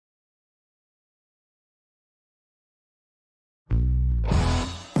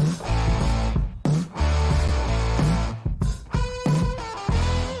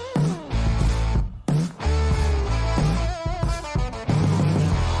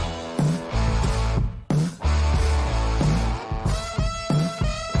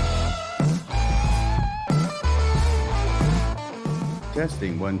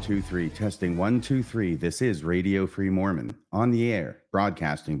Testing 1 2 3. Testing 1 2 3. This is Radio Free Mormon on the air,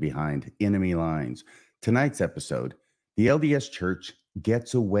 broadcasting behind enemy lines. Tonight's episode: the LDS Church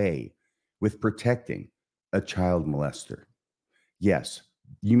gets away with protecting a child molester. Yes,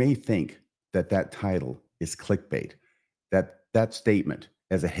 you may think that title is clickbait. That statement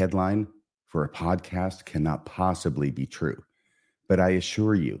as a headline for a podcast cannot possibly be true. But I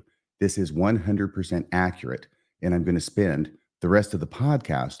assure you, this is 100% accurate, and I'm going to spend the rest of the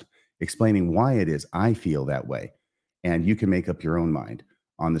podcast explaining why it is I feel that way, and you can make up your own mind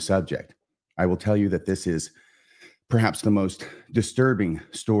on the subject. I will tell you that this is perhaps the most disturbing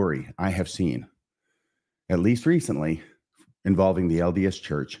story I have seen, at least recently, involving the LDS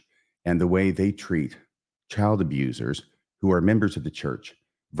Church and the way they treat child abusers who are members of the church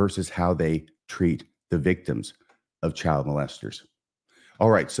versus how they treat the victims of child molesters.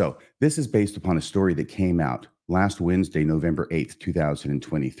 All right, so this is based upon a story that came out last Wednesday, November 8th,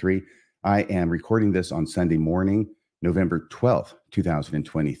 2023. I am recording this on Sunday morning, November 12th,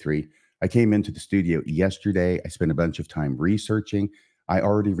 2023. I came into the studio yesterday. I spent a bunch of time researching. I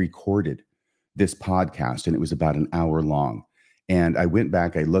already recorded this podcast, and it was about an hour long. And I went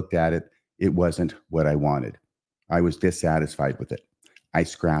back, I looked at it. It wasn't what I wanted. I was dissatisfied with it. I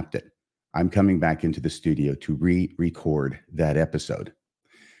scrapped it. I'm coming back into the studio to re-record that episode.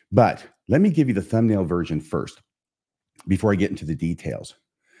 But let me give you the thumbnail version first, before I get into the details.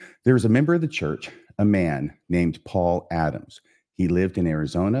 There was a member of the church, a man named Paul Adams. He lived in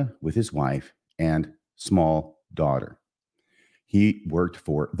Arizona with his wife and small daughter. He worked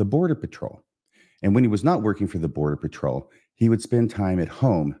for the Border Patrol. And when he was not working for the Border Patrol, he would spend time at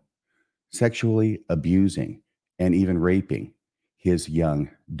home sexually abusing and even raping his young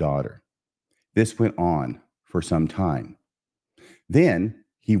daughter. This went on for some time. Then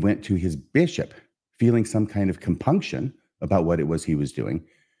he went to his bishop, feeling some kind of compunction about what it was he was doing.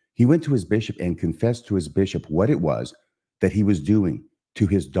 He went to his bishop and confessed to his bishop what it was that he was doing to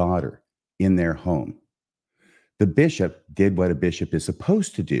his daughter in their home. The bishop did what a bishop is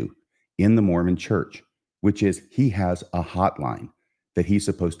supposed to do in the Mormon church, which is he has a hotline that he's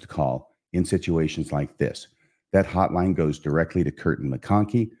supposed to call in situations like this. That hotline goes directly to Curtin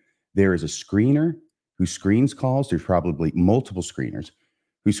McConkie. There is a screener who screens calls. There's probably multiple screeners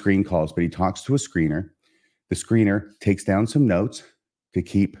who screen calls, but he talks to a screener. The screener takes down some notes to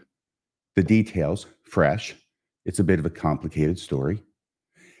keep the details fresh. It's a bit of a complicated story.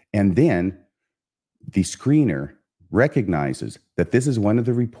 And then the screener recognizes that this is one of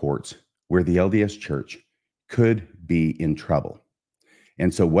the reports where the LDS Church could be in trouble.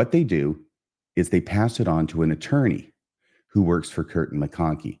 And so what they do is they pass it on to an attorney who works for Curtin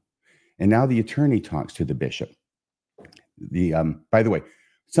McConkie. And now the attorney talks to the bishop. By the way,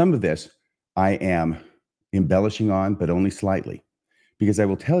 some of this I am embellishing on, but only slightly, because I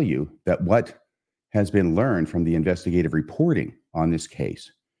will tell you that what has been learned from the investigative reporting on this case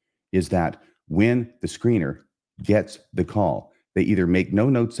is that when the screener gets the call, they either make no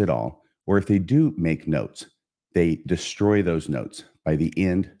notes at all, or if they do make notes, they destroy those notes by the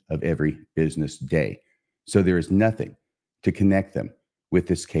end of every business day. So there is nothing to connect them with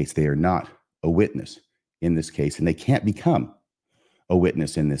this case. They are not a witness in this case, and they can't become a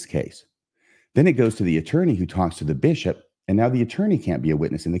witness in this case. Then it goes to the attorney who talks to the bishop, and now the attorney can't be a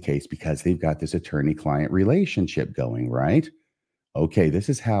witness in the case because they've got this attorney-client relationship going, right? Okay, this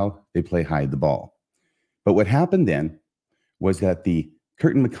is how they play hide the ball. But what happened then was that the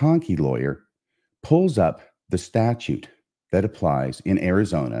Curtin McConkie lawyer pulls up the statute that applies in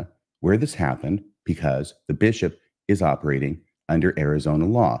Arizona where this happened, because the bishop is operating under Arizona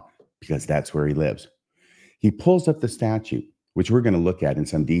law, because that's where he lives. He pulls up the statute, which we're going to look at in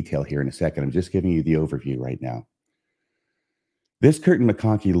some detail here in a second. I'm just giving you the overview right now. This Curtin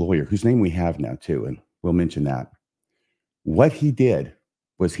McConkie lawyer, whose name we have now too, and we'll mention that, what he did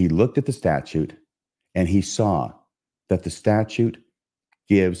was he looked at the statute and he saw that the statute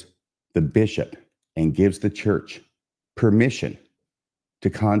gives the bishop and gives the church permission to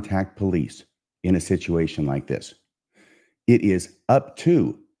contact police in a situation like this. It is up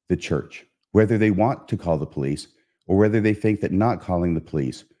to the church whether they want to call the police or whether they think that not calling the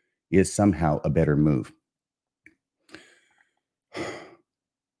police is somehow a better move.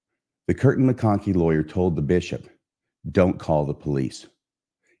 The Curtin McConkie lawyer told the bishop, don't call the police,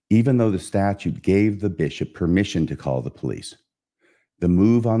 even though the statute gave the bishop permission to call the police. The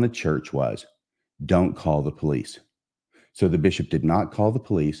move on the church was, don't call the police. So the bishop did not call the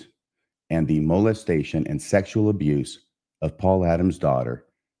police, and the molestation and sexual abuse of Paul Adams' daughter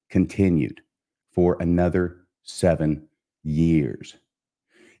continued for another 7 years.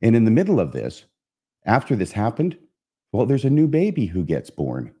 And in the middle of this, after this happened, Well, there's a new baby who gets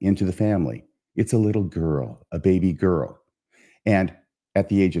born into the family. It's a little girl, a baby girl. And at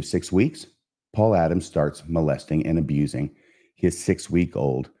the age of 6 weeks, Paul Adams starts molesting and abusing his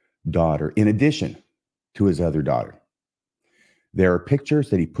 6-week-old daughter, in addition to his other daughter. There are pictures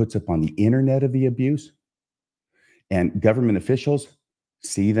that he puts up on the internet of the abuse, and government officials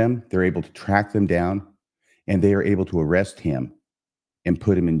see them. They're able to track them down, and they are able to arrest him and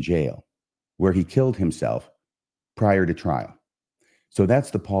put him in jail, where he killed himself prior to trial. So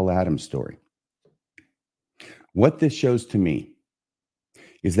that's the Paul Adams story. What this shows to me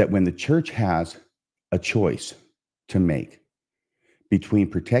is that when the church has a choice to make between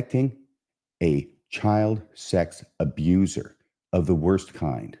protecting a child sex abuser of the worst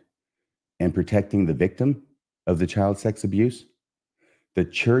kind and protecting the victim of the child sex abuse, the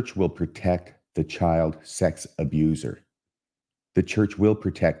church will protect the child sex abuser. The church will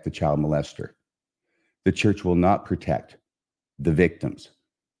protect the child molester. The church will not protect the victims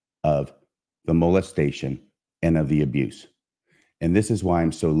of the molestation and of the abuse. And this is why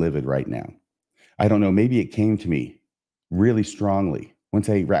I'm so livid right now. I don't know, maybe it came to me really strongly once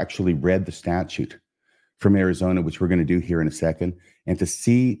I actually read the statute from Arizona, which we're going to do here in a second, and to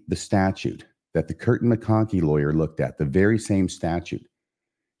see the statute that the Curtin McConkie lawyer looked at, the very same statute,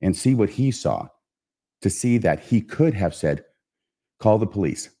 and see what he saw, to see that he could have said, call the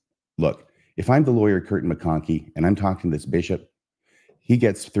police. Look, if I'm the lawyer, Curtin McConkie, and I'm talking to this bishop, he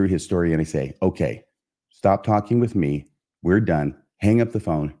gets through his story and I say, okay, stop talking with me. We're done. Hang up the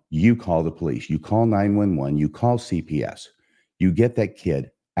phone. You call the police. You call 911. You call CPS. You get that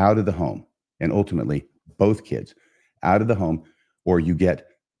kid out of the home, and ultimately both kids out of the home, or you get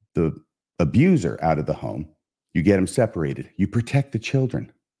the abuser out of the home. You get them separated. You protect the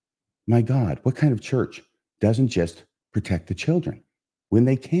children. My God, what kind of church doesn't just protect the children when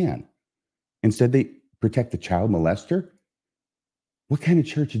they can? Instead, they protect the child molester. What kind of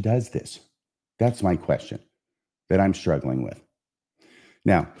church does this? That's my question that I'm struggling with.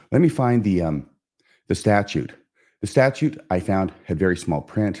 Now, let me find the statute. The statute I found had very small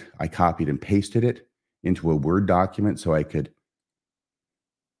print. I copied and pasted it into a Word document so I could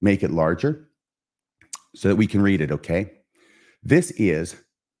make it larger so that we can read it, okay? This is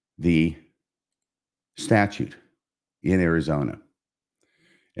the statute in Arizona.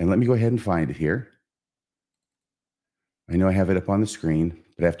 And let me go ahead and find it here. I know I have it up on the screen,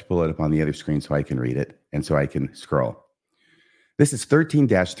 but I have to pull it up on the other screen so I can read it and so I can scroll. This is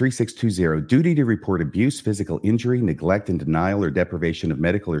 13-3620, duty to report abuse, physical injury, neglect, and denial or deprivation of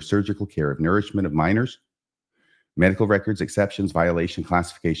medical or surgical care of nourishment of minors, medical records, exceptions, violation,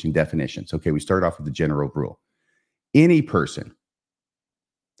 classification, definitions. Okay, we start off with the general rule. Any person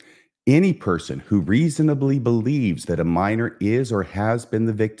who reasonably believes that a minor is or has been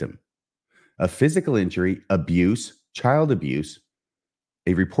the victim of physical injury, abuse, child abuse,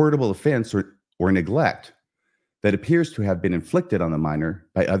 a reportable offense or neglect that appears to have been inflicted on the minor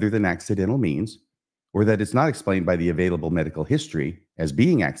by other than accidental means, or that is not explained by the available medical history as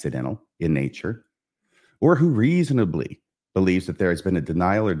being accidental in nature, or who reasonably believes that there has been a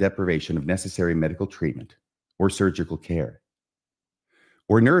denial or deprivation of necessary medical treatment or surgical care,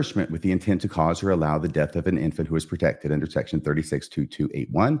 or nourishment with the intent to cause or allow the death of an infant who is protected under Section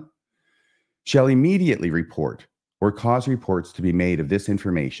 362281, shall immediately report or cause reports to be made of this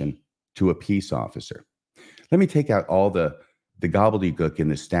information to a peace officer. Let me take out all the gobbledygook in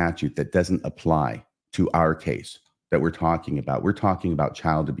the statute that doesn't apply to our case that we're talking about. We're talking about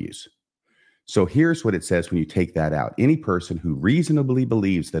child abuse. So here's what it says when you take that out. Any person who reasonably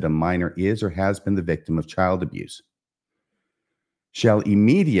believes that a minor is or has been the victim of child abuse shall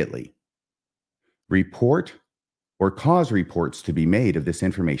immediately report or cause reports to be made of this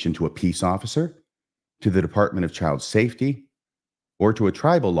information to a peace officer, to the Department of Child Safety, or to a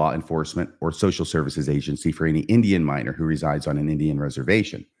tribal law enforcement or social services agency for any Indian minor who resides on an Indian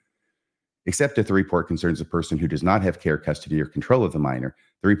reservation. Except if the report concerns a person who does not have care, custody, or control of the minor,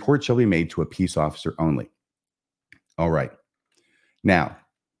 the report shall be made to a peace officer only. All right. Now,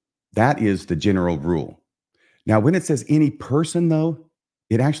 that is the general rule. Now, when it says any person, though,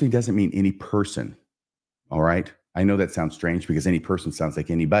 it actually doesn't mean any person. All right. I know that sounds strange because any person sounds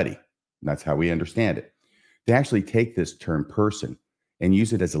like anybody. That's how we understand it. They actually take this term person and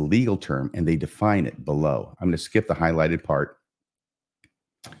use it as a legal term, and they define it below. I'm going to skip the highlighted part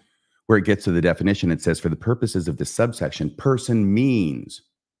where it gets to the definition. It says, for the purposes of this subsection, person means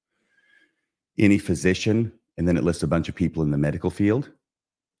any physician, and then it lists a bunch of people in the medical field.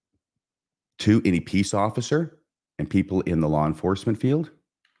 2, any peace officer and people in the law enforcement field.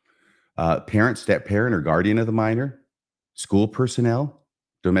 Parent, step-parent, or guardian of the minor. School personnel,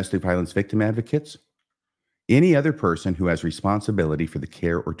 domestic violence victim advocates. any other person who has responsibility for the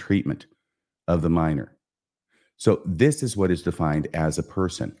care or treatment of the minor. So this is what is defined as a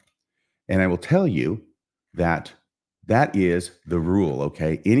person. And I will tell you that that is the rule,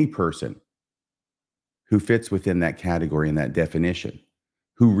 okay? Any person who fits within that category and that definition,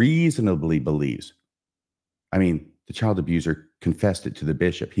 who reasonably believes, I mean, the child abuser confessed it to the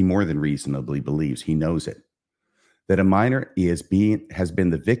bishop. He more than reasonably believes, he knows it, that a minor has been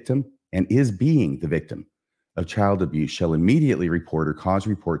the victim and is being the victim of child abuse shall immediately report or cause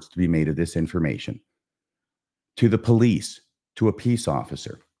reports to be made of this information to the police, to a peace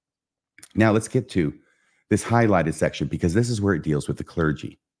officer. Now let's get to this highlighted section, because this is where it deals with the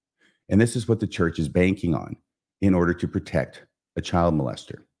clergy. And this is what the church is banking on in order to protect a child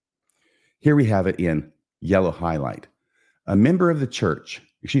molester. Here we have it in yellow highlight. A member of the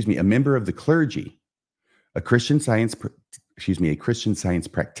clergy, a Christian Science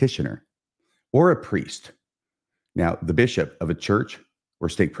practitioner, or a priest. Now, the bishop of a church or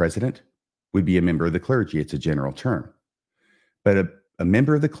stake president would be a member of the clergy. It's a general term. But a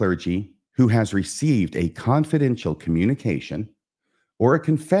member of the clergy who has received a confidential communication or a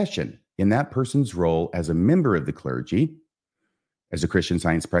confession in that person's role as a member of the clergy, as a Christian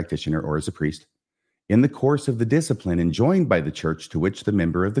Science practitioner or as a priest, in the course of the discipline enjoined by the church to which the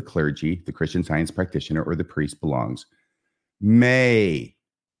member of the clergy, the Christian Science practitioner, or the priest belongs, may.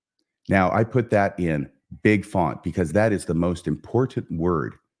 Now, I put that in big font because that is the most important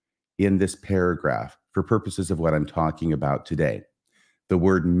word in this paragraph for purposes of what I'm talking about today. The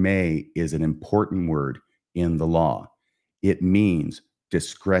word may is an important word in the law. It means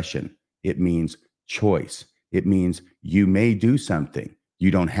discretion. It means choice. It means you may do something.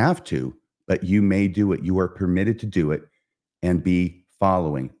 You don't have to, but you may do it. You are permitted to do it and be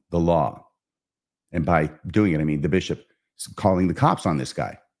following the law. And by doing it, I mean the bishop calling the cops on this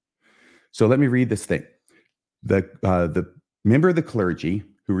guy. So let me read this thing. The member of the clergy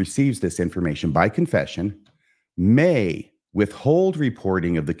who receives this information by confession may withhold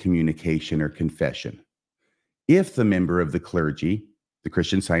reporting of the communication or confession if the member of the clergy, the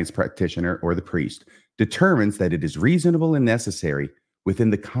Christian Science practitioner, or the priest determines that it is reasonable and necessary within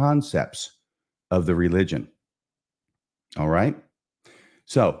the concepts of the religion. All right?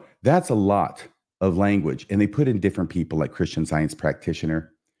 So that's a lot of language, and they put in different people like Christian Science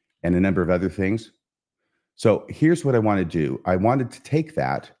practitioner and a number of other things. So here's what I want to do. I wanted to take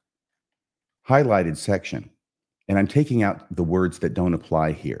that highlighted section, and I'm taking out the words that don't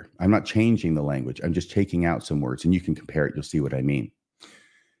apply here. I'm not changing the language. I'm just taking out some words, and you can compare it. You'll see what I mean.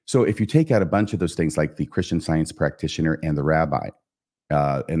 So if you take out a bunch of those things like the Christian Science practitioner and the rabbi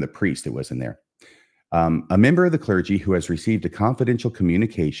and the priest, it wasn't there. A member of the clergy who has received a confidential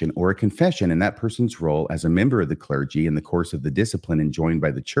communication or a confession in that person's role as a member of the clergy in the course of the discipline enjoined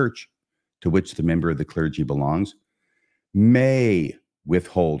by the church to which the member of the clergy belongs may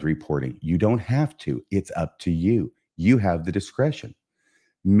withhold reporting. You don't have to. It's up to you. You have the discretion.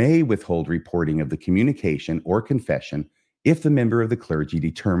 May withhold reporting of the communication or confession if the member of the clergy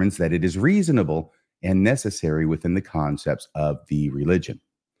determines that it is reasonable and necessary within the concepts of the religion.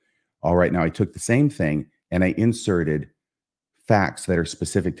 All right, now I took the same thing and I inserted facts that are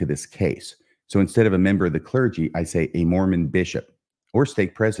specific to this case. So instead of a member of the clergy, I say a Mormon bishop or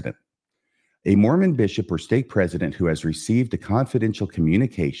stake president. A Mormon bishop or stake president who has received a confidential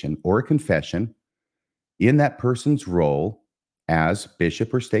communication or a confession in that person's role as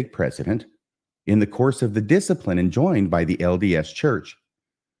bishop or stake president in the course of the discipline enjoined by the LDS Church,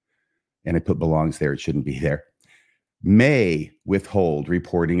 and I put belongs there, it shouldn't be there, may withhold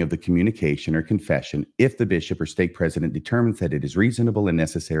reporting of the communication or confession if the bishop or stake president determines that it is reasonable and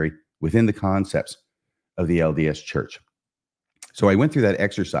necessary within the concepts of the LDS Church. So I went through that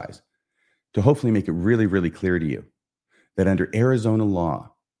exercise to hopefully make it really, really clear to you that under Arizona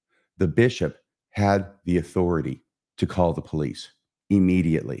law, the bishop had the authority to call the police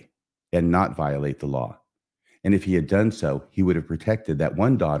immediately and not violate the law. And if he had done so, he would have protected that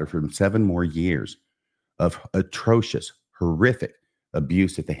one daughter from 7 more years of atrocious, horrific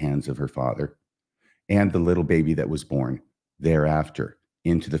abuse at the hands of her father and the little baby that was born thereafter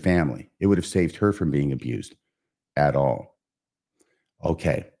into the family. It would have saved her from being abused at all.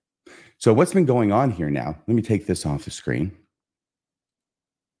 Okay. So what's been going on here now? Let me take this off the screen.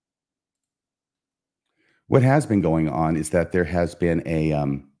 What has been going on is that there has been a,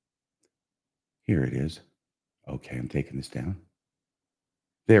 here it is. Okay, I'm taking this down.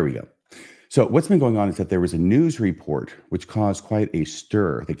 There we go. So what's been going on is that there was a news report which caused quite a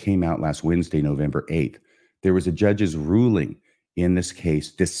stir that came out last Wednesday, November 8th. There was a judge's ruling in this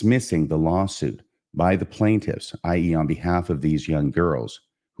case dismissing the lawsuit by the plaintiffs, i.e. on behalf of these young girls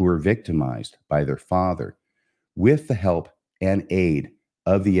who were victimized by their father with the help and aid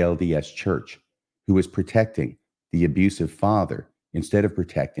of the LDS Church, who was protecting the abusive father instead of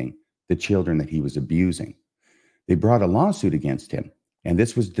protecting the children that he was abusing. They brought a lawsuit against him, and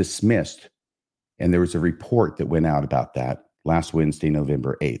this was dismissed. And there was a report that went out about that last Wednesday,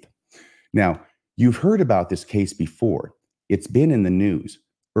 November 8th. Now, you've heard about this case before. It's been in the news.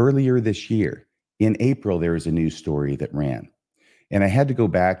 Earlier this year, in April, there was a news story that ran. And I had to go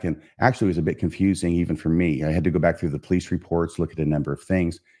back, and actually it was a bit confusing even for me. I had to go back through the police reports, look at a number of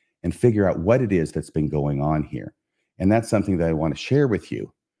things, and figure out what it is that's been going on here. And that's something that I want to share with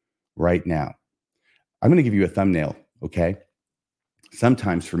you right now. I'm going to give you a thumbnail, okay?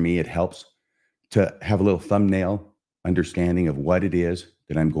 Sometimes for me, it helps to have a little thumbnail understanding of what it is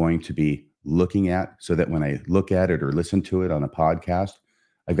that I'm going to be looking at, so that when I look at it or listen to it on a podcast,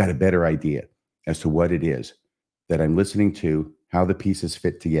 I've got a better idea as to what it is that I'm listening to, how the pieces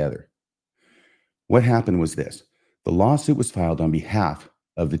fit together. What happened was this. The lawsuit was filed on behalf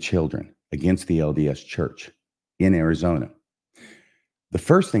of the children against the LDS Church in Arizona. The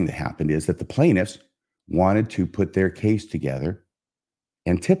first thing that happened is that the plaintiffs wanted to put their case together.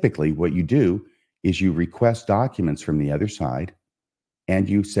 And typically what you do is you request documents from the other side and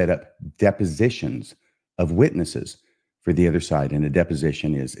you set up depositions of witnesses for the other side. And a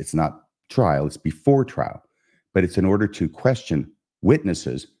deposition is, it's not trial, it's before trial, but it's in order to question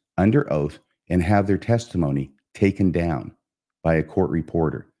witnesses under oath and have their testimony taken down by a court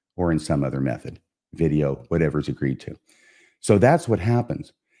reporter or in some other method, video, whatever's agreed to. So that's what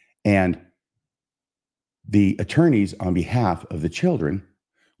happens. And the attorneys on behalf of the children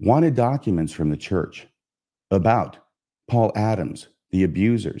wanted documents from the church about Paul Adams, the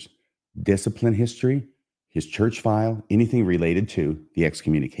abusers, discipline history, his church file, anything related to the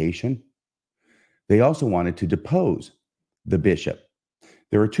excommunication. They also wanted to depose the bishop.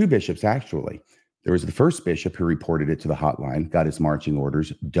 There were two bishops, actually. There was the first bishop who reported it to the hotline, got his marching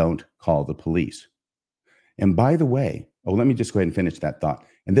orders, don't call the police. And by the way, let me just go ahead and finish that thought.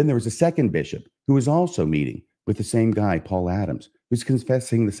 And then there was a second bishop who was also meeting with the same guy, Paul Adams, who's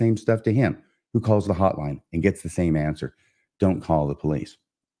confessing the same stuff to him, who calls the hotline and gets the same answer, don't call the police.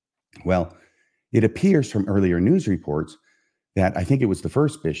 Well, it appears from earlier news reports that I think it was the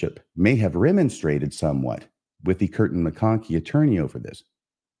first bishop may have remonstrated somewhat with the Curtin McConkie attorney over this.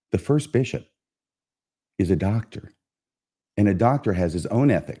 The first bishop is a doctor, and a doctor has his own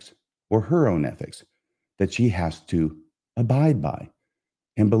ethics or her own ethics that she has to abide by.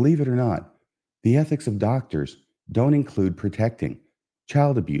 And believe it or not, the ethics of doctors don't include protecting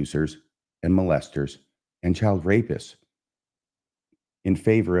child abusers and molesters and child rapists in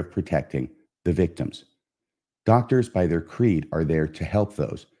favor of protecting the victims. Doctors, by their creed, are there to help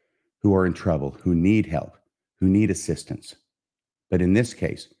those who are in trouble, who need help, who need assistance. But in this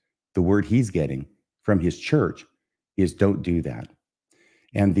case, the word he's getting from his church is don't do that.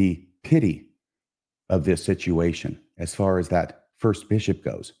 And the pity of this situation, as far as that first bishop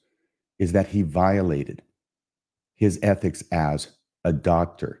goes, is that he violated his ethics as a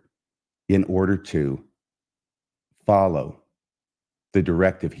doctor in order to follow the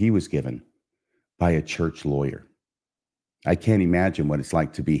directive he was given by a church lawyer. I can't imagine what it's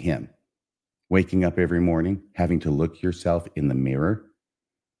like to be him, waking up every morning, having to look yourself in the mirror.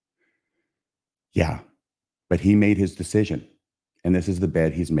 Yeah, but he made his decision, and this is the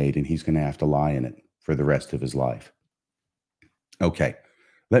bed he's made, and he's going to have to lie in it for the rest of his life. Okay,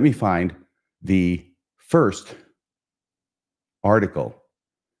 let me find the first article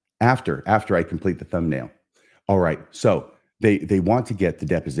after I complete the thumbnail. All right, so they want to get the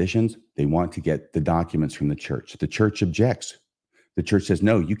depositions. They want to get the documents from the church. The church objects. The church says,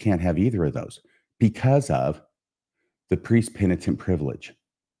 no, you can't have either of those because of the priest penitent privilege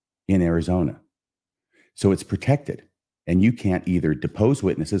in Arizona. So it's protected. And you can't either depose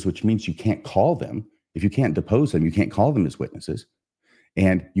witnesses, which means you can't call them. If you can't depose them, you can't call them as witnesses.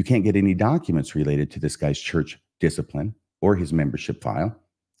 And you can't get any documents related to this guy's church discipline or his membership file,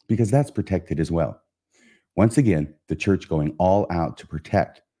 because that's protected as well. Once again, the church going all out to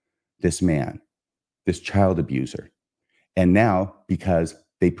protect this man, this child abuser. And now, because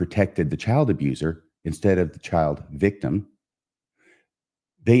they protected the child abuser instead of the child victim,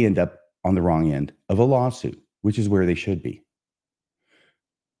 they end up on the wrong end of a lawsuit, which is where they should be.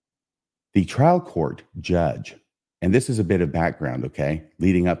 The trial court judge, and this is a bit of background, okay,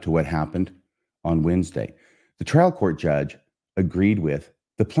 leading up to what happened on Wednesday. The trial court judge agreed with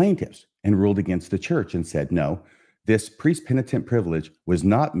the plaintiffs and ruled against the church and said, no, this priest penitent privilege was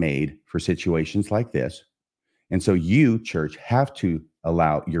not made for situations like this. And so you, church, have to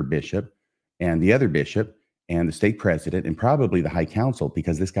allow your bishop and the other bishop and the state president and probably the high council,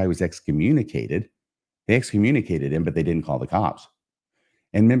 because this guy was excommunicated. They excommunicated him, but they didn't call the cops.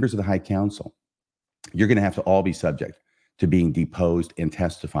 And members of the High Council, you're going to have to all be subject to being deposed and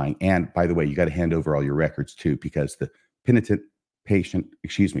testifying. And by the way, you got to hand over all your records too, because the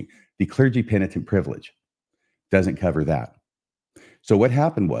the clergy penitent privilege doesn't cover that. So what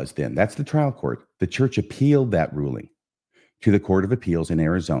happened was then, that's the trial court. The church appealed that ruling to the Court of Appeals in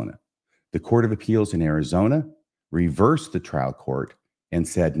Arizona. The Court of Appeals in Arizona reversed the trial court and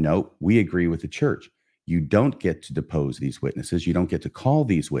said, no, we agree with the church. You don't get to depose these witnesses. You don't get to call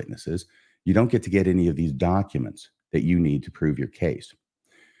these witnesses. You don't get to get any of these documents that you need to prove your case.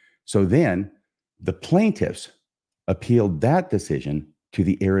 So then the plaintiffs appealed that decision to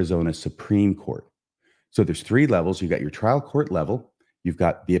the Arizona Supreme Court. So there's three levels. You've got your trial court level, you've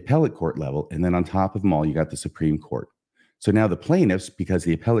got the appellate court level, and then on top of them all, you got the Supreme Court. So now the plaintiffs, because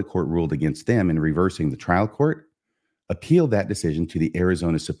the appellate court ruled against them in reversing the trial court, appealed that decision to the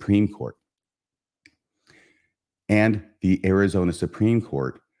Arizona Supreme Court. And the Arizona Supreme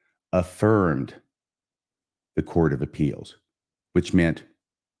Court affirmed the Court of Appeals, which meant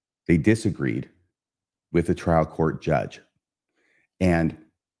they disagreed with the trial court judge. And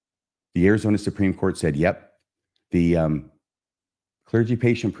the Arizona Supreme Court said, yep, the clergy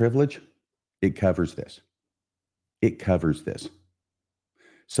patient privilege, it covers this. It covers this.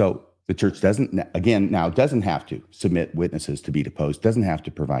 So the church doesn't have to submit witnesses to be deposed, doesn't have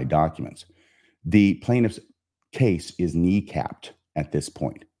to provide documents. The plaintiff's case is kneecapped at this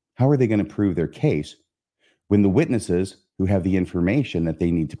point. How are they going to prove their case when the witnesses who have the information that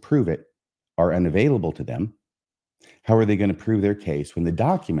they need to prove it are unavailable to them? How are they going to prove their case when the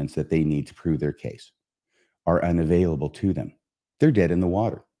documents that they need to prove their case are unavailable to them? They're dead in the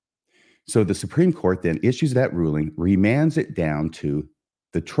water. So the Supreme Court then issues that ruling, remands it down to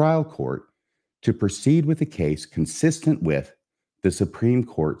the trial court to proceed with the case consistent with the Supreme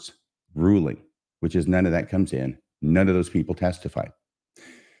Court's ruling, which is none of that comes in. None of those people testify.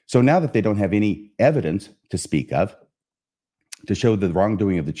 So now that they don't have any evidence to speak of to show the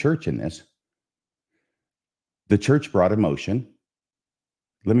wrongdoing of the church in this, the church brought a motion.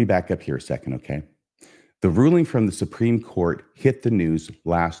 Let me back up here a second, okay? The ruling from the Supreme Court hit the news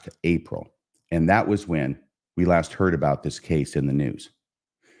last April, and that was when we last heard about this case in the news.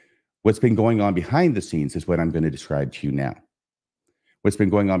 What's been going on behind the scenes is what I'm going to describe to you now. What's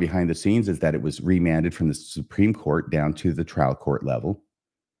been going on behind the scenes is that it was remanded from the Supreme Court down to the trial court level.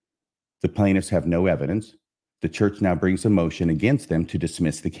 The plaintiffs have no evidence. The church now brings a motion against them to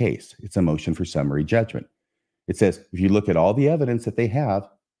dismiss the case. It's a motion for summary judgment. It says, if you look at all the evidence that they have,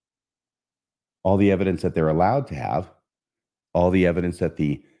 all the evidence that they're allowed to have, all the evidence that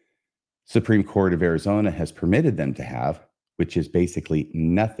the Supreme Court of Arizona has permitted them to have, which is basically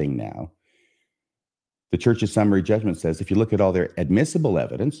nothing now. The church's summary judgment says, if you look at all their admissible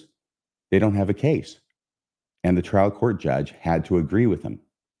evidence, they don't have a case. And the trial court judge had to agree with them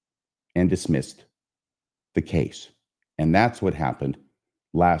and dismissed the case. And that's what happened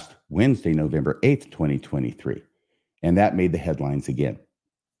last Wednesday, November 8th, 2023. And that made the headlines again.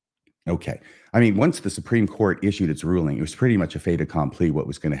 Okay. I mean, once the Supreme Court issued its ruling, it was pretty much a fait accompli what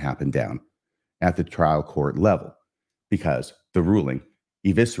was going to happen down at the trial court level, because the ruling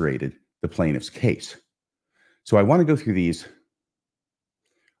eviscerated the plaintiff's case. So I want to go through these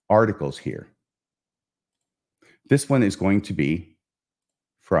articles here. This one is going to be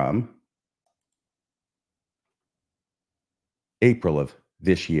from April of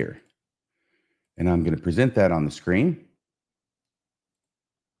this year. And I'm going to present that on the screen.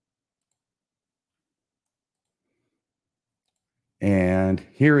 And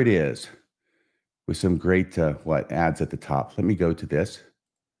here it is with some great ads at the top. Let me go to this.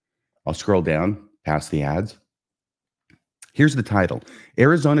 I'll scroll down past the ads. Here's the title.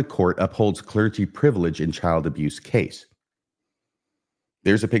 Arizona court upholds clergy privilege in child abuse case.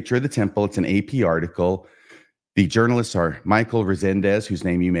 There's a picture of the temple. It's an AP article. The journalists are Michael Resendez, whose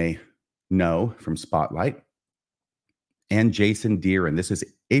name you may know from Spotlight, and Jason Deeren. This is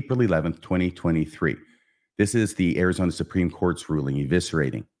April 11th, 2023. This is the Arizona Supreme Court's ruling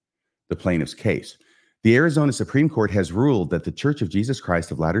eviscerating the plaintiff's case. The Arizona Supreme Court has ruled that the Church of Jesus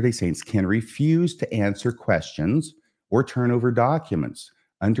Christ of Latter-day Saints can refuse to answer questions or turn over documents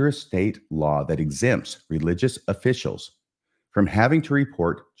under a state law that exempts religious officials from having to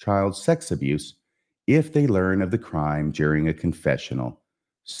report child sex abuse if they learn of the crime during a confessional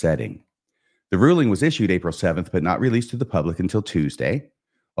setting. The ruling was issued April 7th, but not released to the public until Tuesday.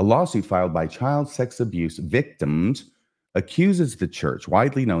 A lawsuit filed by child sex abuse victims accuses the church,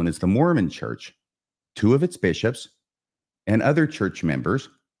 widely known as the Mormon Church, two of its bishops, and other church members,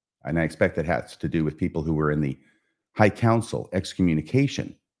 and I expect that has to do with people who were in the High Council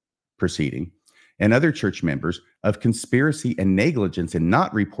excommunication proceeding, and other church members of conspiracy and negligence in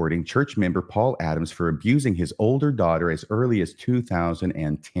not reporting church member Paul Adams for abusing his older daughter as early as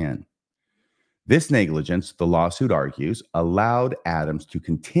 2010. This negligence, the lawsuit argues, allowed Adams to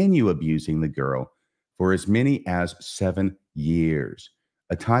continue abusing the girl for as many as 7 years,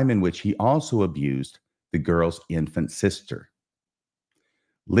 a time in which he also abused the girl's infant sister.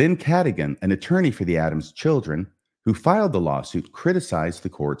 Lynn Cadigan, an attorney for the Adams children, who filed the lawsuit, criticized the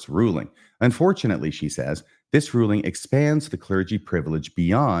court's ruling. Unfortunately, she says, this ruling expands the clergy privilege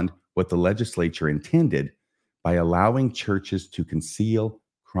beyond what the legislature intended by allowing churches to conceal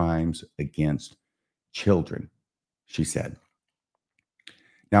crimes against children, she said.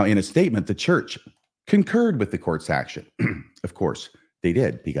 Now, in a statement, the church concurred with the court's action. Of course, they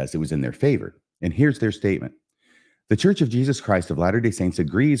did because it was in their favor. And here's their statement. The Church of Jesus Christ of Latter-day Saints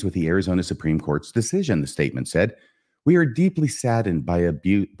agrees with the Arizona Supreme Court's decision, the statement said. We are deeply saddened by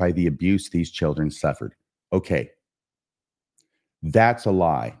the abuse these children suffered. Okay, that's a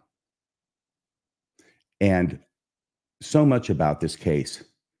lie. And so much about this case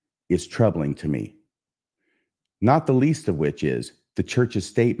is troubling to me, not the least of which is the church's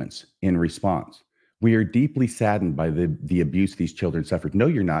statements in response. We are deeply saddened by the abuse these children suffered. No,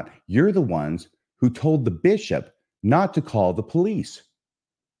 you're not. You're the ones who told the bishop not to call the police.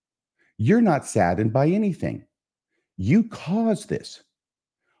 You're not saddened by anything. You caused this.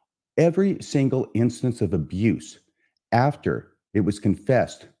 Every single instance of abuse after it was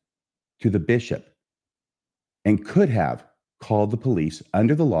confessed to the bishop and could have called the police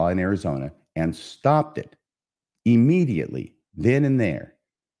under the law in Arizona and stopped it immediately, then and there.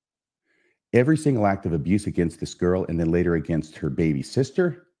 Every single act of abuse against this girl and then later against her baby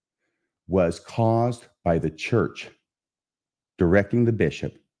sister was caused by the church directing the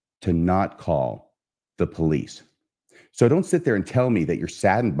bishop to not call the police. So don't sit there and tell me that you're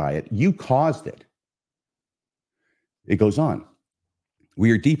saddened by it. You caused it. It goes on.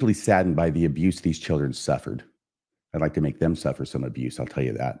 We are deeply saddened by the abuse these children suffered. I'd like to make them suffer some abuse, I'll tell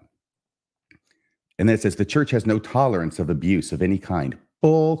you that. And then it says, the church has no tolerance of abuse of any kind.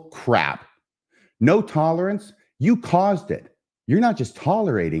 Bull crap. No tolerance? You caused it. You're not just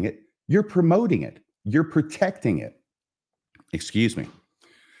tolerating it, you're promoting it. You're protecting it. Excuse me.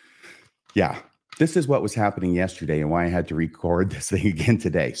 Yeah, this is what was happening yesterday and why I had to record this thing again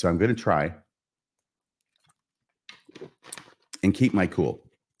today. So I'm going to try and keep my cool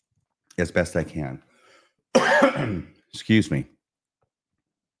as best I can. Excuse me.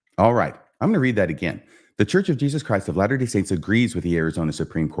 All right, I'm going to read that again. The Church of Jesus Christ of Latter-day Saints agrees with the Arizona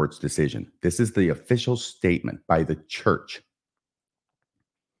Supreme Court's decision. This is the official statement by the church.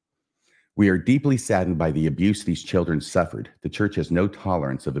 We are deeply saddened by the abuse these children suffered. The church has no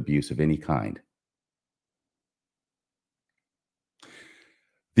tolerance of abuse of any kind.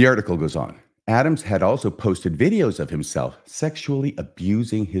 The article goes on. Adams had also posted videos of himself sexually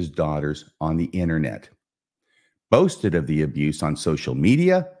abusing his daughters on the internet, boasted of the abuse on social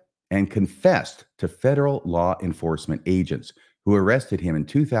media, and confessed to federal law enforcement agents who arrested him in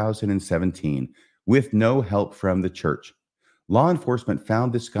 2017 with no help from the church. Law enforcement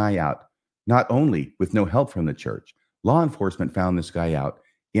found this guy out not only with no help from the church, law enforcement found this guy out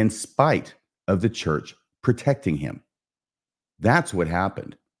in spite of the church protecting him. That's what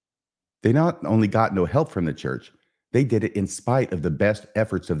happened. They not only got no help from the church, they did it in spite of the best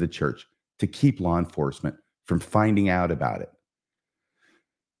efforts of the church to keep law enforcement from finding out about it.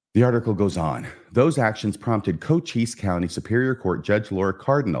 The article goes on. Those actions prompted Cochise County Superior Court Judge Laura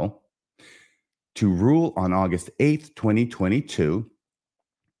Cardinal to rule on August 8th, 2022,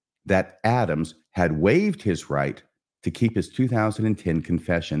 that Adams had waived his right to keep his 2010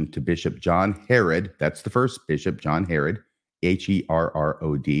 confession to Bishop John Herod. That's the first bishop, John Herod,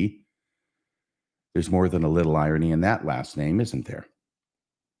 Herrod. There's more than a little irony in that last name, isn't there?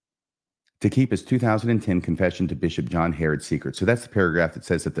 To keep his 2010 confession to Bishop John Herod secret. So that's the paragraph that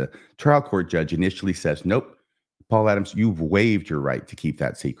says that the trial court judge initially says, nope, Paul Adams, you've waived your right to keep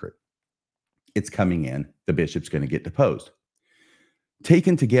that secret. It's coming in. The bishop's going to get deposed.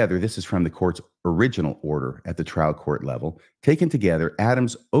 Taken together, this is from the court's original order at the trial court level. Taken together,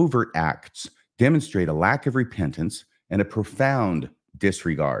 Adams' overt acts demonstrate a lack of repentance and a profound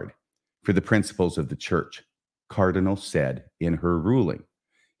disregard for the principles of the church, Cardinal said in her ruling.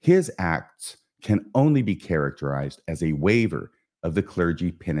 His acts can only be characterized as a waiver of the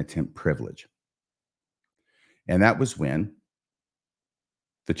clergy penitent privilege. And that was when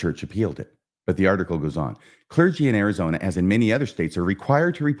the church appealed it. But the article goes on. Clergy in Arizona, as in many other states, are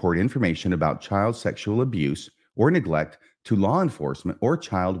required to report information about child sexual abuse or neglect to law enforcement or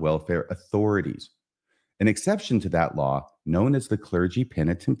child welfare authorities. An exception to that law, known as the clergy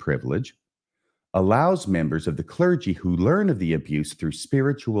penitent privilege, allows members of the clergy who learn of the abuse through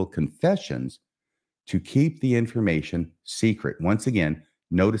spiritual confessions to keep the information secret. Once again,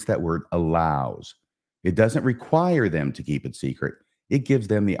 notice that word allows. It doesn't require them to keep it secret. It gives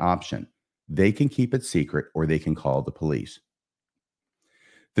them the option. They can keep it secret or they can call the police.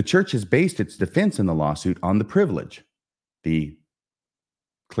 The church has based its defense in the lawsuit on the privilege, the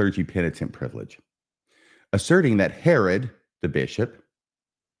clergy penitent privilege, asserting that Herod, the bishop,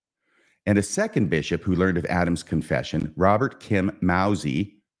 and a second bishop who learned of Adam's confession, Robert Kim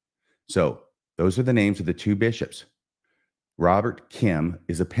Mousey. So those are the names of the two bishops. Robert Kim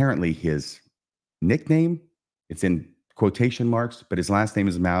is apparently his nickname. It's in quotation marks, but his last name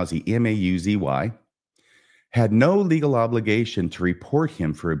is Mousey, M-A-U-Z-Y, had no legal obligation to report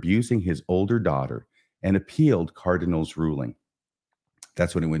him for abusing his older daughter and appealed Cardinal's ruling.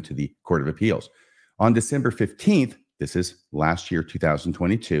 That's when it went to the Court of Appeals. On December 15th, this is last year,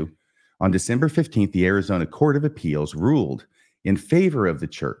 2022, on December 15th, the Arizona Court of Appeals ruled in favor of the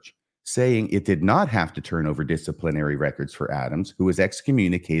church, saying it did not have to turn over disciplinary records for Adams, who was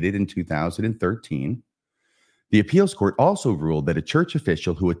excommunicated in 2013. The appeals court also ruled that a church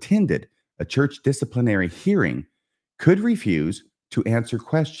official who attended a church disciplinary hearing could refuse to answer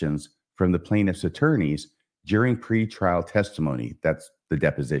questions from the plaintiff's attorneys during pretrial testimony. That's the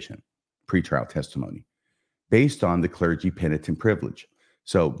deposition, pretrial testimony, based on the clergy penitent privilege.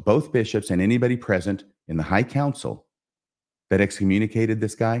 So both bishops and anybody present in the high council that excommunicated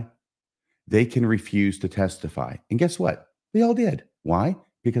this guy, they can refuse to testify. And guess what? They all did. Why?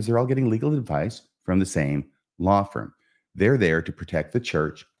 Because they're all getting legal advice from the same law firm. They're there to protect the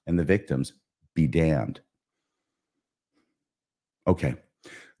church, and the victims be damned. Okay.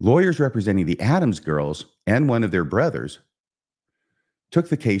 Lawyers representing the Adams girls and one of their brothers took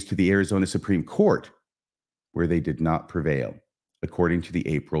the case to the Arizona Supreme Court, where they did not prevail, according to the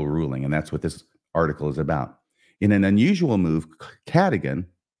April ruling. And that's what this article is about. In an unusual move, Cadigan,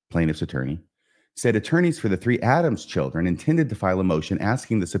 plaintiff's attorney, said attorneys for the three Adams children intended to file a motion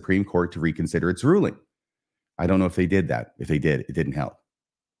asking the Supreme Court to reconsider its ruling. I don't know if they did that. If they did, it didn't help.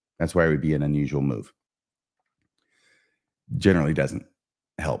 That's why it would be an unusual move. Generally doesn't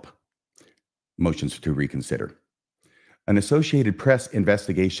help motions to reconsider. An Associated Press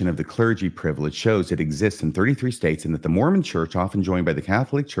investigation of the clergy privilege shows it exists in 33 states and that the Mormon Church, often joined by the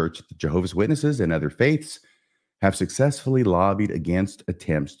Catholic Church, the Jehovah's Witnesses, and other faiths, have successfully lobbied against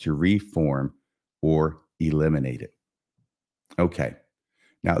attempts to reform or eliminate it. Okay,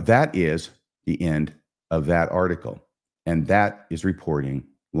 now that is the end of that article, and that is reporting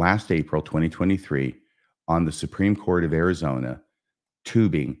last April 2023 on the Supreme Court of Arizona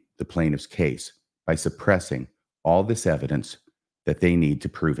tubing the plaintiff's case by suppressing all this evidence that they need to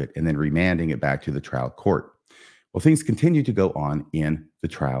prove it and then remanding it back to the trial court. Well, things continue to go on in the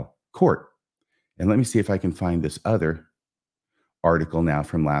trial court. And let me see if I can find this other article now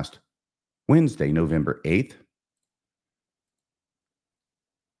from last Wednesday, November 8th,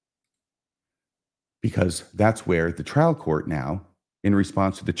 because that's where the trial court now, in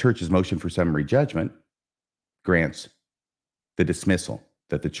response to the church's motion for summary judgment, grants the dismissal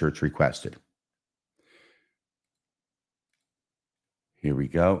that the church requested. Here we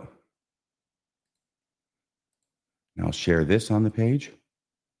go. Now I'll share this on the page.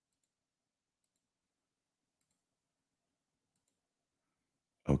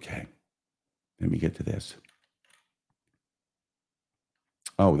 Okay, let me get to this.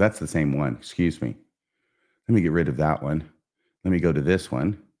 Oh, that's the same one. Excuse me. Let me get rid of that one. Let me go to this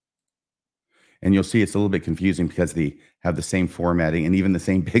one. And you'll see it's a little bit confusing because they have the same formatting and even the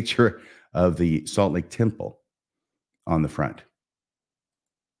same picture of the Salt Lake Temple on the front.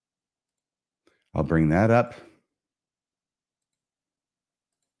 I'll bring that up.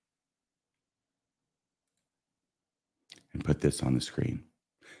 And put this on the screen.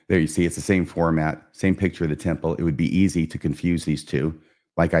 There you see, it's the same format, same picture of the temple. It would be easy to confuse these two,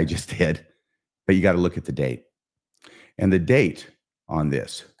 like I just did, but you got to look at the date. And the date on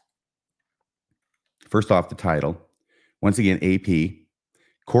this, first off, the title, once again, AP,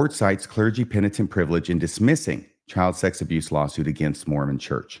 court cites clergy penitent privilege in dismissing child sex abuse lawsuit against Mormon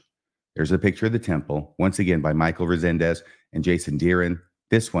Church. There's a picture of the temple, once again by Michael Resendez and Jason Deeren.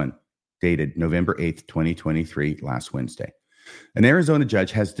 This one dated November 8th, 2023, last Wednesday. An Arizona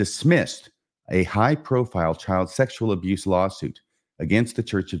judge has dismissed a high-profile child sexual abuse lawsuit against the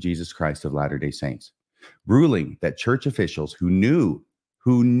Church of Jesus Christ of Latter-day Saints, ruling that church officials who knew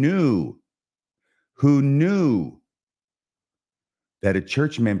that a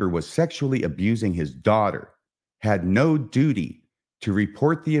church member was sexually abusing his daughter had no duty to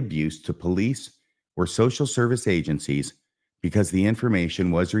report the abuse to police or social service agencies because the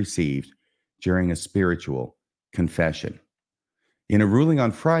information was received during a spiritual confession. In a ruling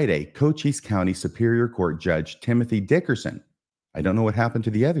on Friday, Cochise County Superior Court Judge Timothy Dickerson, I don't know what happened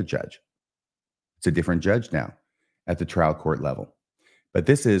to the other judge. It's a different judge now at the trial court level. But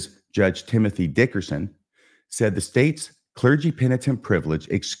this is Judge Timothy Dickerson, said the state's clergy penitent privilege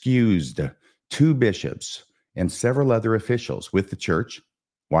excused 2 bishops and several other officials with the church,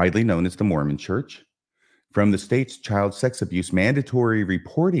 widely known as the Mormon Church, from the state's child sex abuse mandatory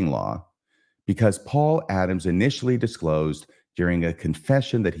reporting law because Paul Adams initially disclosed during a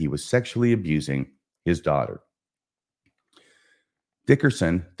confession that he was sexually abusing his daughter.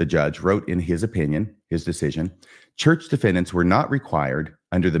 Dickerson, the judge, wrote in his opinion, his decision, church defendants were not required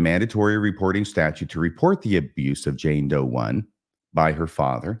under the mandatory reporting statute to report the abuse of Jane Doe 1 by her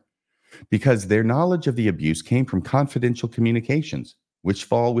father because their knowledge of the abuse came from confidential communications, which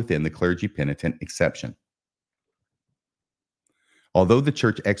fall within the clergy penitent exception. Although the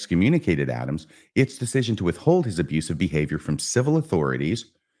church excommunicated Adams, its decision to withhold his abusive behavior from civil authorities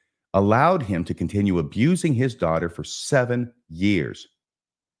allowed him to continue abusing his daughter for 7 years,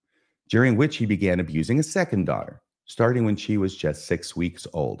 during which he began abusing a second daughter, starting when she was just 6 weeks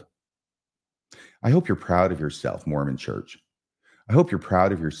old. I hope you're proud of yourself, Mormon Church. I hope you're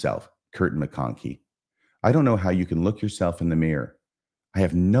proud of yourself, Curtin McConkie. I don't know how you can look yourself in the mirror. I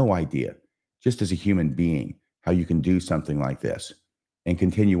have no idea, just as a human being, how you can do something like this and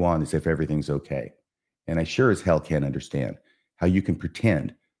continue on as if everything's okay. And I sure as hell can't understand how you can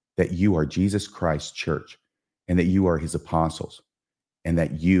pretend that you are Jesus Christ's church and that you are his apostles and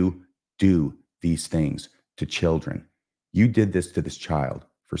that you do these things to children. You did this to this child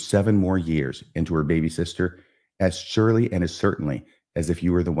for 7 more years and to her baby sister as surely and as certainly as if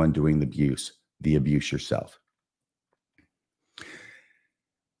you were the one doing the abuse yourself.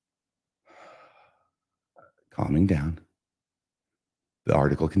 Calming down. The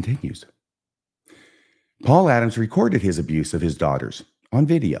article continues. Paul Adams recorded his abuse of his daughters on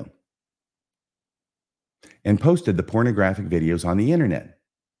video and posted the pornographic videos on the internet.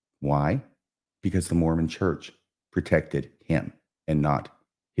 Why? Because the Mormon Church protected him and not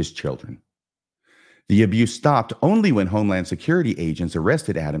his children. The abuse stopped only when Homeland Security agents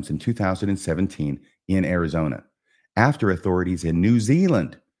arrested Adams in 2017 in Arizona, after authorities in New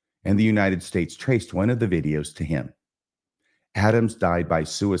Zealand and the United States traced one of the videos to him. Adams died by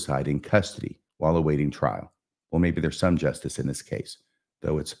suicide in custody while awaiting trial. Well, maybe there's some justice in this case,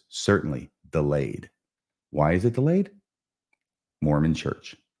 though it's certainly delayed. Why is it delayed? Mormon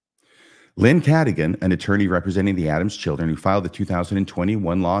Church. Lynn Cadigan, an attorney representing the Adams children who filed the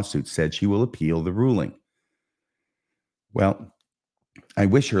 2021 lawsuit, said she will appeal the ruling. Well, I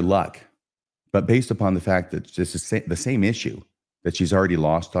wish her luck, but based upon the fact that this is the same issue that she's already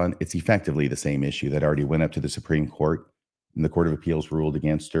lost on, it's effectively the same issue that already went up to the Supreme Court, and the Court of Appeals ruled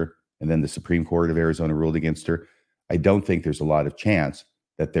against her, and then the Supreme Court of Arizona ruled against her. I don't think there's a lot of chance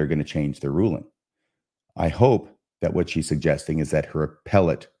that they're going to change their ruling. I hope that what she's suggesting is that her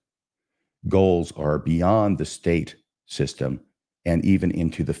appellate goals are beyond the state system and even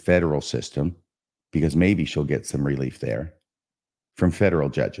into the federal system, because maybe she'll get some relief there from federal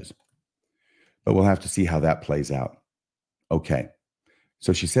judges. But we'll have to see how that plays out. Okay.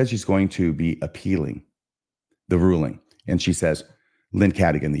 So she says she's going to be appealing the ruling. And she says, Lynn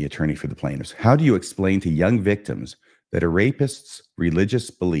Cadigan, the attorney for the plaintiffs, how do you explain to young victims that a rapist's religious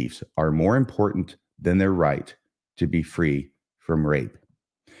beliefs are more important than their right to be free from rape?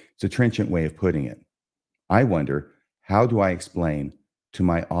 It's a trenchant way of putting it. I wonder, how do I explain to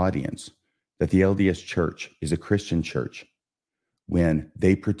my audience that the LDS Church is a Christian church when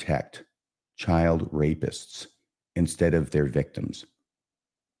they protect child rapists instead of their victims?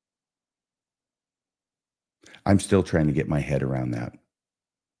 I'm still trying to get my head around that.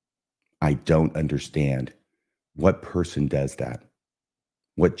 I don't understand what person does that,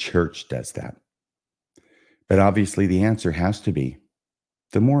 what church does that. But obviously the answer has to be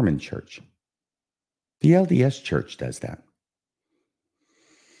the Mormon Church. The LDS Church does that.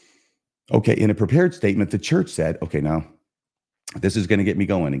 Okay, in a prepared statement, the church said, okay, now this is going to get me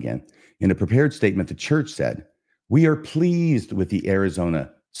going again. In a prepared statement, the church said, we are pleased with the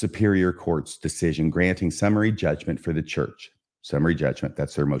Arizona Superior Court's decision granting summary judgment for the church. Summary judgment,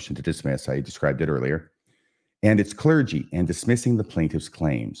 that's their motion to dismiss. I described it earlier. And its clergy and dismissing the plaintiff's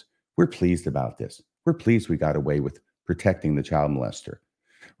claims. We're pleased about this. We're pleased we got away with protecting the child molester.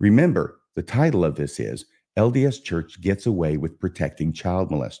 Remember, the title of this is LDS Church Gets Away with Protecting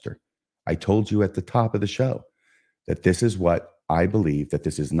Child Molester. I told you at the top of the show that this is what I believe, that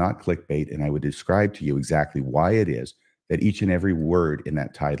this is not clickbait, and I would describe to you exactly why it is that each and every word in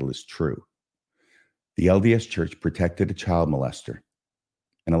that title is true. The LDS Church protected a child molester,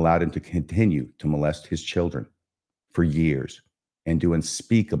 and allowed him to continue to molest his children for years and do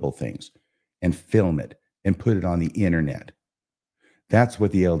unspeakable things and film it and put it on the internet. That's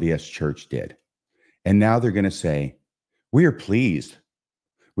what the LDS Church did. And now they're going to say, we are pleased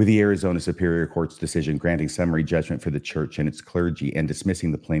with the Arizona Superior Court's decision granting summary judgment for the church and its clergy and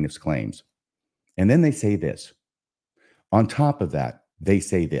dismissing the plaintiff's claims. And then they say this. On top of that, they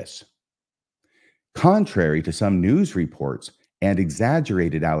say this. Contrary to some news reports and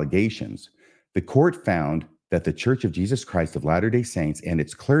exaggerated allegations, the court found that the Church of Jesus Christ of Latter-day Saints and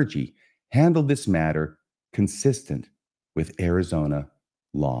its clergy handled this matter consistent with Arizona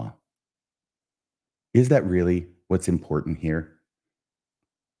law. Is that really what's important here?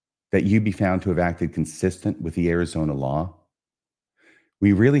 That you be found to have acted consistent with the Arizona law?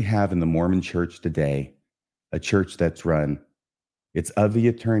 We really have in the Mormon church today a church that's run, it's of the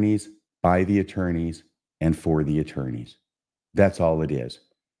attorneys, by the attorneys, and for the attorneys. That's all it is.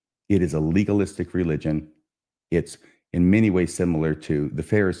 It is a legalistic religion. It's in many ways similar to the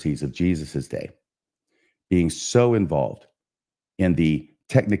Pharisees of Jesus's day, being so involved in the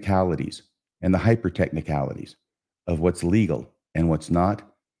technicalities and the hyper-technicalities of what's legal and what's not,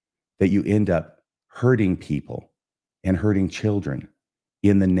 that you end up hurting people and hurting children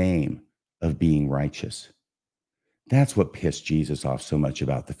in the name of being righteous. That's what pissed Jesus off so much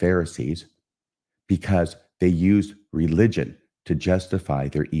about the Pharisees, because they used religion to justify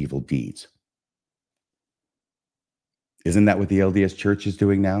their evil deeds. Isn't that what the LDS Church is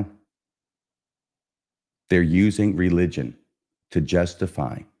doing now? They're using religion to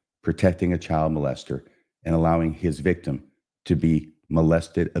justify protecting a child molester and allowing his victim to be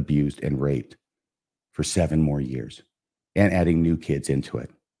molested, abused, and raped for 7 more years and adding new kids into it.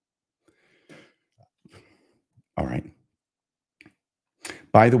 All right.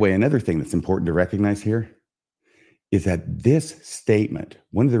 By the way, another thing that's important to recognize here is that this statement,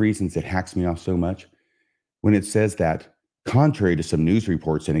 one of the reasons it hacks me off so much, when it says that, contrary to some news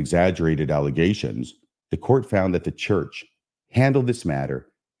reports and exaggerated allegations, the court found that the church handled this matter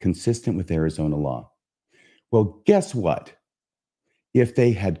consistent with Arizona law. Well, guess what? If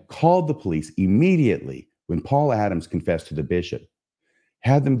they had called the police immediately when Paul Adams confessed to the bishop,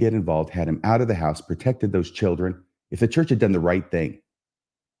 had them get involved, had him out of the house, protected those children, if the church had done the right thing,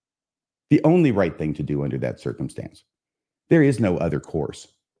 the only right thing to do under that circumstance, there is no other course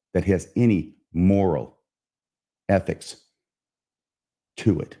that has any moral ethics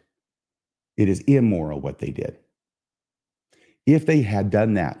to it. It is immoral what they did. If they had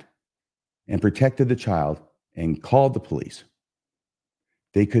done that and protected the child and called the police,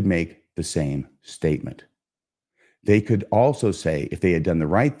 they could make the same statement. They could also say, if they had done the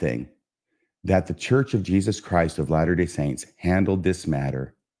right thing, that the Church of Jesus Christ of Latter-day Saints handled this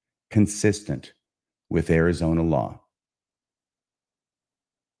matter consistent with Arizona law,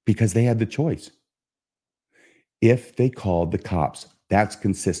 because they had the choice. If they called the cops, that's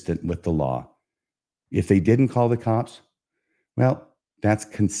consistent with the law. If they didn't call the cops, well, that's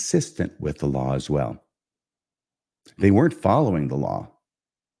consistent with the law as well. They weren't following the law.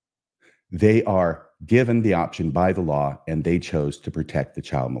 They are given the option by the law, and they chose to protect the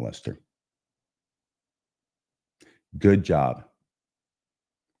child molester. Good job.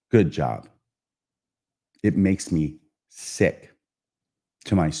 Good job. It makes me sick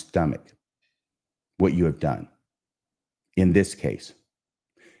to my stomach what you have done in this case.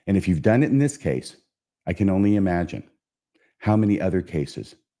 And if you've done it in this case, I can only imagine how many other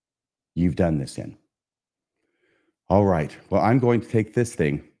cases you've done this in. All right. Well, I'm going to take this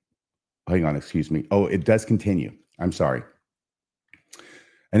thing. Hang on, excuse me. Oh, it does continue. I'm sorry.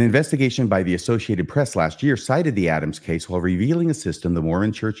 An investigation by the Associated Press last year cited the Adams case while revealing a system the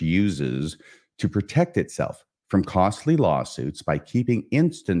Mormon Church uses to protect itself from costly lawsuits by keeping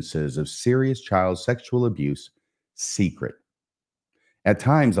instances of serious child sexual abuse secret, at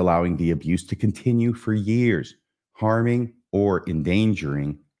times allowing the abuse to continue for years, harming or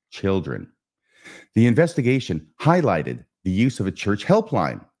endangering children. The investigation highlighted the use of a church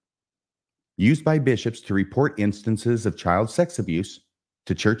helpline used by bishops to report instances of child sex abuse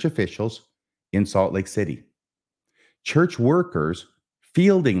to church officials in Salt Lake City. Church workers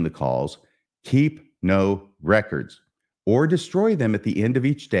fielding the calls keep no records or destroy them at the end of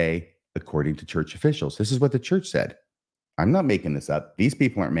each day, according to church officials. This is what the church said. I'm not making this up. These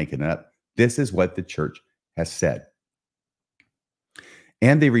people aren't making it up. This is what the church has said.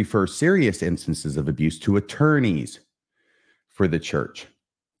 And they refer serious instances of abuse to attorneys for the church,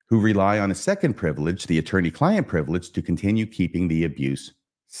 who rely on a second privilege, the attorney-client privilege, to continue keeping the abuse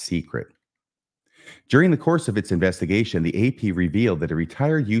secret. During the course of its investigation, the AP revealed that a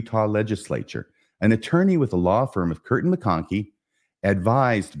retired Utah legislature, an attorney with the law firm of Curtin McConkie,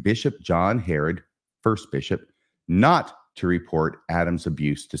 advised Bishop John Herod, first bishop, not to report Adams'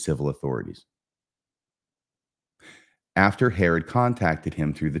 abuse to civil authorities after Herod contacted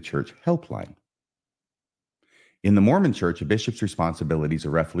him through the church helpline. In the Mormon Church, a bishop's responsibilities are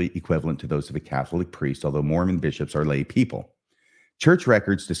roughly equivalent to those of a Catholic priest, although Mormon bishops are lay people. Church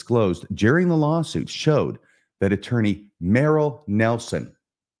records disclosed during the lawsuit showed that attorney Merrill Nelson,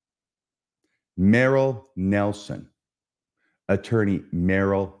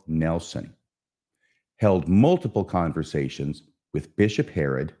 held multiple conversations with Bishop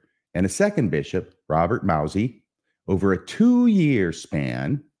Herod and a second bishop, Robert Mousey, over a 2-year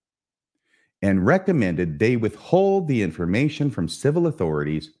span, and recommended they withhold the information from civil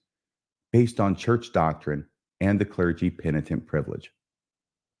authorities based on church doctrine and the clergy penitent privilege.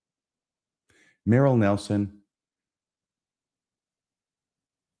 Merrill Nelson,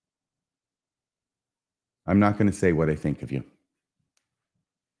 I'm not going to say what I think of you.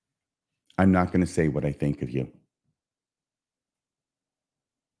 I'm not going to say what I think of you.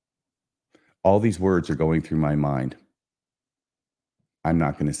 All these words are going through my mind. I'm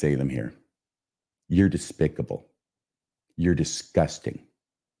not going to say them here. You're despicable. You're disgusting.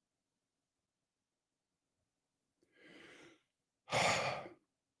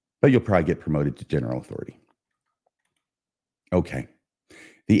 But you'll probably get promoted to general authority. Okay.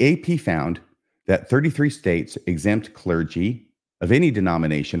 The AP found that 33 states exempt clergy of any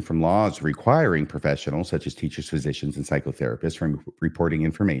denomination from laws requiring professionals such as teachers, physicians, and psychotherapists from reporting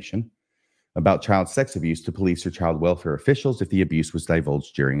information about child sex abuse to police or child welfare officials if the abuse was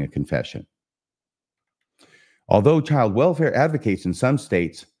divulged during a confession. Although child welfare advocates in some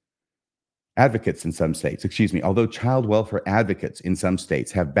states have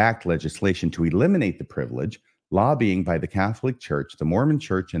backed legislation to eliminate the privilege, lobbying by the Catholic Church, the Mormon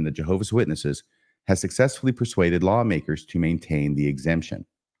Church, and the Jehovah's Witnesses has successfully persuaded lawmakers to maintain the exemption.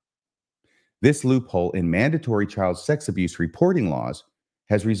 This loophole in mandatory child sex abuse reporting laws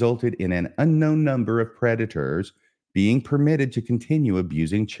has resulted in an unknown number of predators being permitted to continue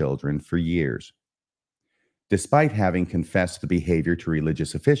abusing children for years, despite having confessed the behavior to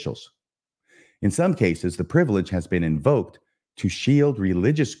religious officials. In some cases, the privilege has been invoked to shield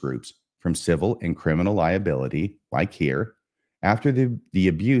religious groups from civil and criminal liability, like here, after the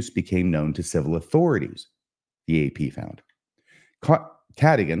abuse became known to civil authorities, the AP found.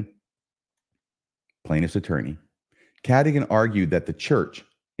 Cadigan, plaintiff's attorney, Cadigan argued that the church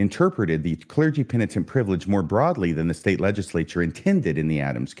interpreted the clergy penitent privilege more broadly than the state legislature intended in the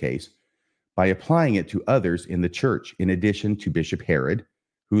Adams case by applying it to others in the church, in addition to Bishop Herod,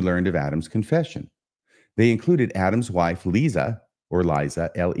 who learned of Adams' confession. They included Adams' wife, Liza,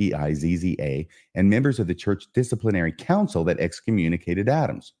 Leizza, and members of the church disciplinary council that excommunicated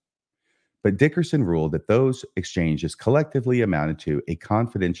Adams. But Dickerson ruled that those exchanges collectively amounted to a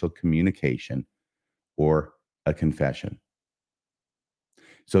confidential communication or a confession.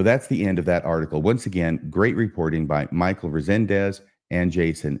 So that's the end of that article. Once again, great reporting by Michael Resendez and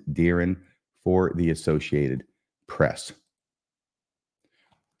Jason Deeren for the Associated Press.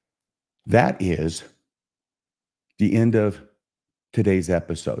 That is the end of today's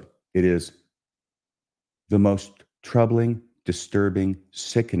episode. It is the most troubling, disturbing,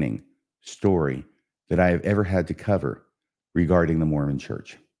 sickening story that I have ever had to cover regarding the Mormon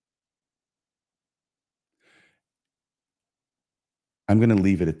Church. I'm going to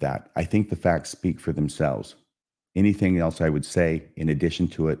leave it at that. I think the facts speak for themselves. Anything else I would say in addition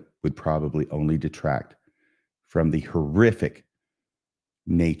to it would probably only detract from the horrific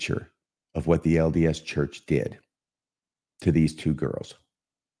nature of what the LDS Church did to these two girls.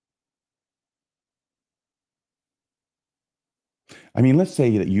 I mean, let's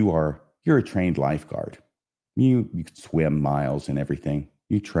say that you're a trained lifeguard. You can swim miles and everything.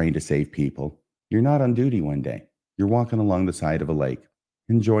 You train to save people. You're not on duty one day. You're walking along the side of a lake,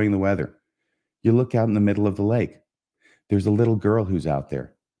 enjoying the weather. You look out in the middle of the lake. There's a little girl who's out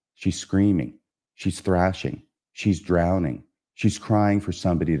there. She's screaming. She's thrashing. She's drowning. She's crying for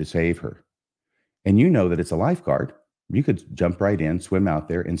somebody to save her. And you know that it's a lifeguard. You could jump right in, swim out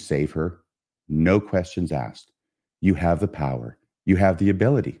there, and save her. No questions asked. You have the power. You have the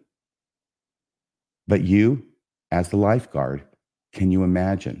ability. But you, as the lifeguard, can you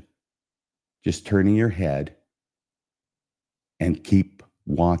imagine just turning your head and keep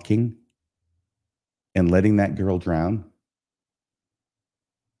walking and letting that girl drown?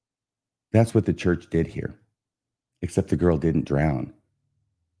 That's what the church did here. Except the girl didn't drown.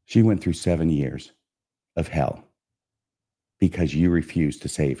 She went through 7 years of hell because you refused to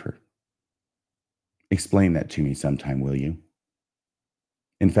save her. Explain that to me sometime, will you?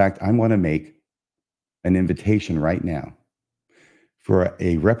 In fact, I want to make an invitation right now for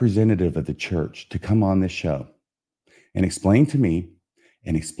a representative of the church to come on this show and explain to me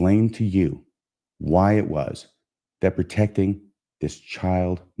and explain to you why it was that protecting this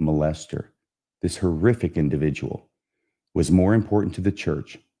child molester, this horrific individual, was more important to the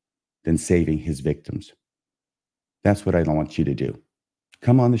church than saving his victims. That's what I want you to do.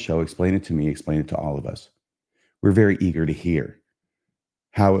 Come on the show, explain it to me, explain it to all of us. We're very eager to hear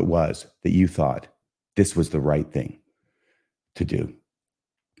how it was that you thought this was the right thing to do.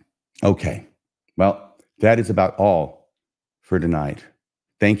 Okay, well, that is about all for tonight.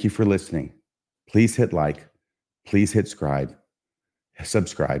 Thank you for listening. Please hit like, please hit subscribe.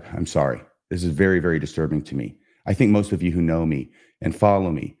 I'm sorry. This is very, very disturbing to me. I think most of you who know me and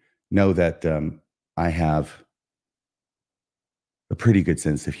follow me know that I have a pretty good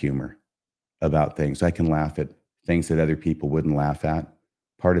sense of humor about things. I can laugh at things that other people wouldn't laugh at.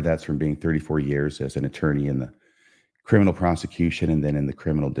 Part of that's from being 34 years as an attorney in the criminal prosecution and then in the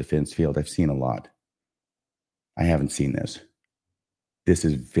criminal defense field. I've seen a lot. I haven't seen this. This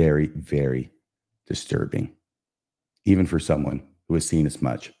is very, very disturbing, even for someone who has seen as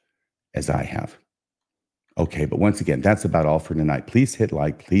much as I have. Okay, but once again, that's about all for tonight. Please hit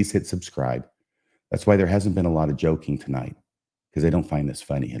like, please hit subscribe. That's why there hasn't been a lot of joking tonight, because I don't find this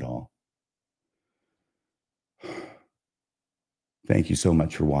funny at all. Thank you so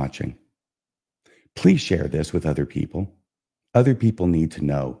much for watching. Please share this with other people. Other people need to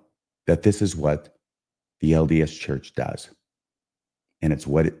know that this is what the LDS Church does. And it's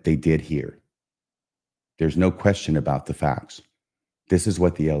what they did here. There's no question about the facts. This is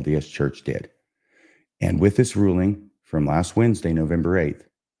what the LDS Church did. And with this ruling from last Wednesday, November 8th,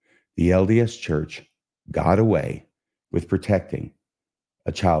 the LDS Church got away with protecting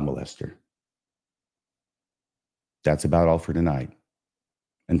a child molester. That's about all for tonight.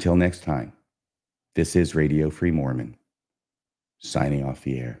 Until next time, this is Radio Free Mormon, signing off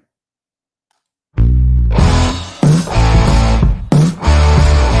the air.